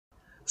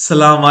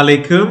Assalamu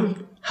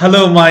alaikum.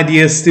 Hello, my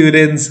dear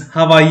students.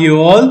 How are you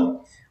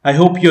all? I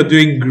hope you're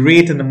doing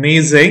great and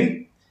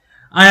amazing.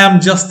 I am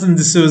Justin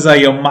D'Souza,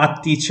 your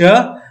math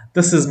teacher.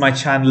 This is my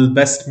channel,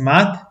 Best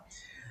Math.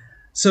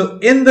 So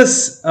in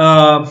this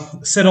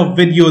set of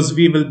videos,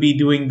 we will be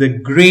doing the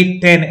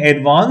Grade 10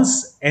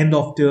 Advanced End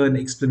of Term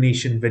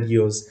Explanation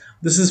videos.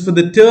 This is for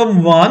the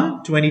Term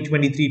 1,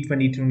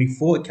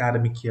 2023-2024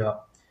 academic year.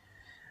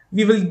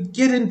 We will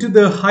get into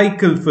the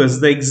Heikel first,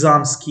 the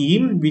exam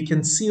scheme. We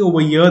can see over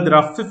here there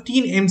are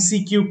 15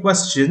 MCQ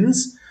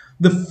questions.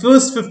 The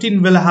first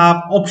 15 will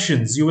have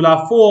options. You will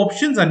have 4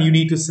 options and you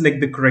need to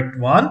select the correct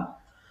one.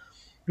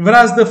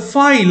 Whereas the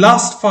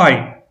last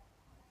 5,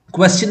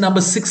 question number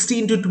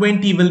 16 to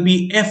 20 will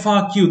be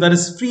FRQ, that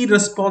is free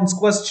response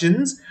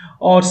questions,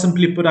 or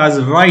simply put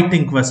as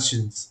writing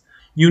questions.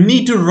 You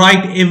need to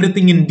write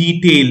everything in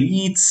detail,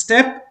 each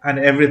step and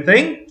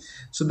everything.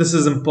 So this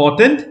is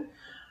important.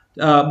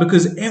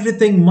 Because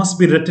everything must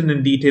be written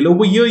in detail.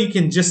 Over here, you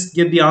can just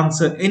get the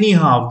answer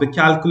anyhow, the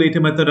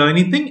calculator method or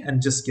anything, and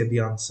just get the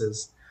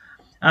answers.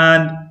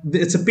 And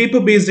it's a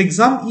paper-based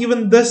exam.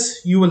 Even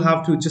this, you will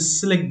have to just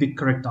select the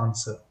correct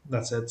answer.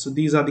 That's it. So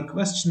these are the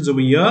questions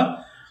over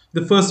here.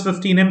 The first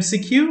 15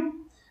 MCQ,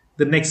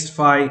 the next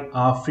 5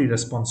 are free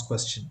response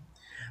question.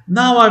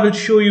 Now I will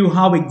show you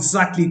how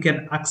exactly you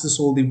can access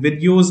all the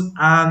videos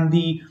and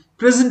the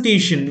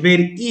presentation where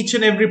each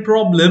and every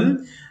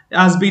problem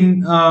has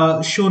been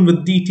shown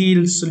with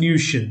detailed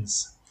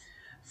solutions.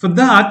 For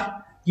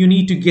that, you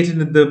need to get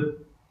into the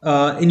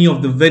any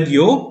of the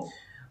video,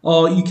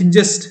 or you can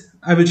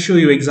I will show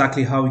you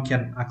exactly how you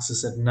can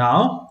access it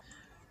now.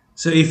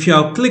 So if you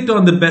have clicked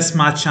on the Best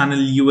Math channel,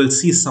 you will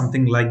see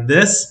something like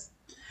this.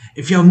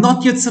 If you have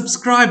not yet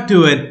subscribed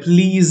to it,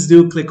 please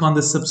do click on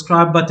the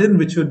subscribe button,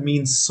 which would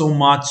mean so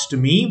much to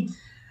me.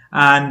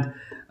 And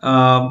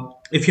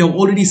if you have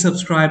already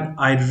subscribed,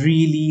 I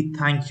really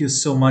thank you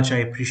so much. I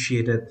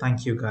appreciate it.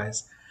 Thank you,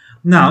 guys.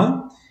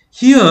 Now,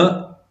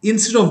 here,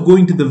 instead of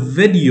going to the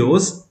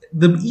videos,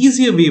 the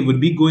easier way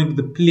would be going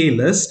to the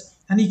playlist,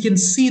 and you can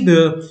see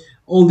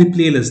all the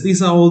playlists.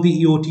 These are all the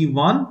EOT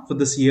 1 for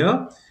this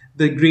year.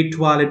 The grade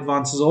 12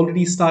 advance has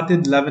already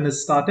started, 11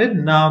 has started.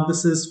 Now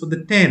this is for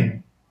the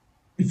 10.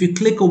 If you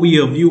click over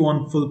here, view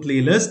on full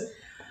playlist,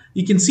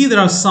 you can see there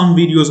are some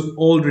videos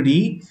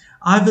already.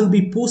 I will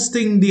be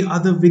posting the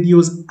other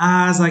videos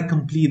as I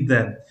complete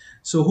them.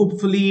 So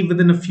hopefully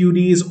within a few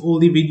days, all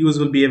the videos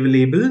will be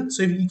available.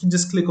 So if you can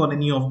just click on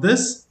any of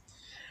this.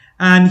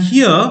 And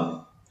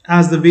here,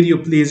 as the video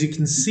plays, you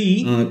can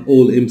see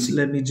all MC.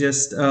 Let me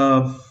just,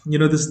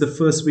 this is the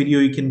first video.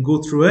 You can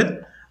go through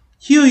it.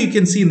 Here you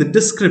can see in the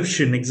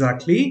description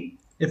exactly.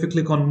 If you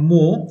click on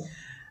more,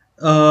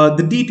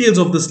 the details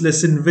of this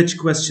lesson, which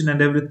question and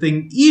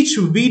everything. Each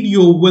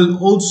video will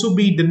also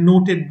be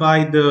denoted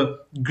by the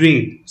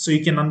grade. So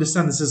you can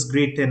understand this is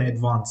grade 10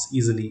 advanced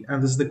easily.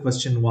 And this is the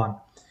question 1.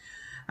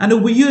 And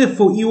over here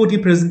for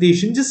EOT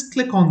presentation, just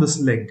click on this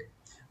link.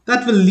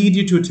 That will lead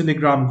you to a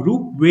Telegram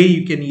group where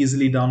you can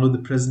easily download the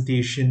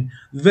presentation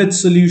with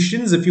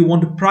solutions. If you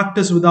want to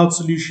practice without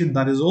solution,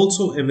 that is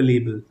also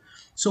available.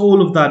 So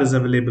all of that is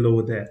available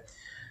over there.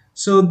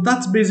 So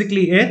that's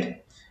basically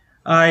it.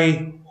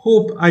 I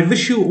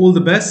wish you all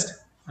the best,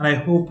 and I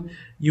hope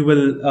you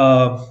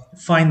will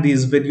find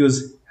these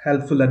videos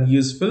helpful and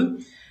useful.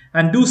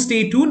 And do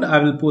stay tuned. I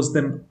will post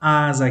them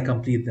as I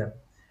complete them.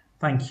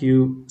 Thank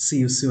you. See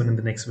you soon in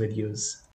the next videos.